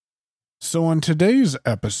So on today's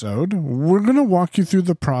episode, we're going to walk you through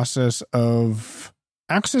the process of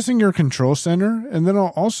accessing your control center, and then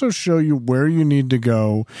I'll also show you where you need to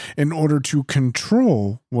go in order to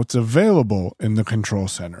control what's available in the control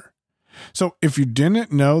center. So if you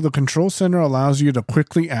didn't know, the control center allows you to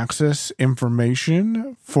quickly access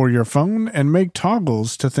information for your phone and make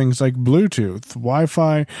toggles to things like Bluetooth,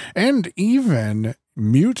 Wi-Fi, and even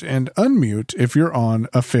mute and unmute if you're on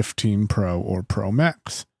a 15 Pro or Pro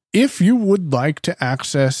Max. If you would like to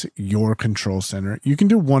access your control center, you can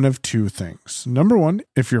do one of two things. Number one,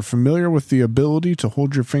 if you're familiar with the ability to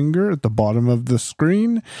hold your finger at the bottom of the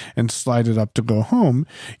screen and slide it up to go home,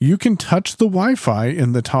 you can touch the Wi-Fi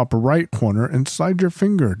in the top right corner and slide your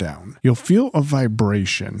finger down. You'll feel a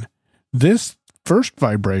vibration. This first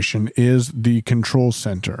vibration is the control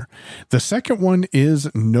center. The second one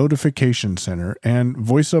is notification center, and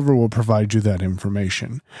VoiceOver will provide you that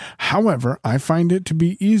information. However, I find it to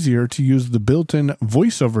be easier to use the built-in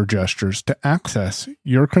VoiceOver gestures to access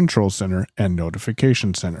your control center and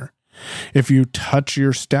notification center. If you touch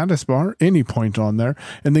your status bar, any point on there,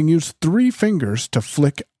 and then use 3 fingers to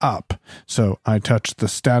flick up. So I touch the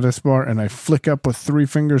status bar and I flick up with 3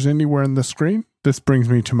 fingers anywhere in the screen. This brings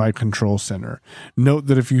me to my control center. Note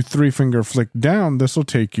that if you 3-finger flick down, this will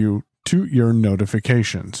take you to your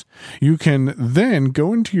notifications. You can then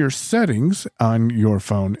go into your settings on your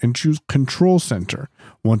phone and choose Control Center.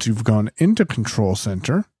 Once you've gone into Control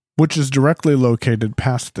Center, which is directly located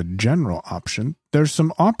past the general option, there's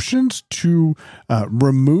some options to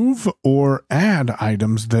remove or add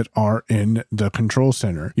items that are in the control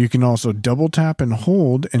center. You can also double tap and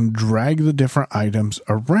hold and drag the different items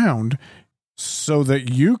around so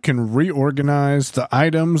that you can reorganize the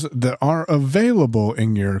items that are available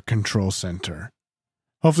in your control center.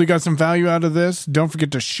 Hopefully you got some value out of this. Don't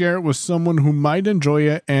forget to share it with someone who might enjoy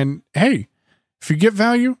it. And hey, if you get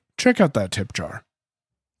value, check out that tip jar.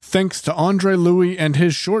 Thanks to Andre Louis and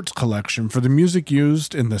his shorts collection for the music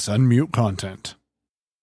used in this Unmute content.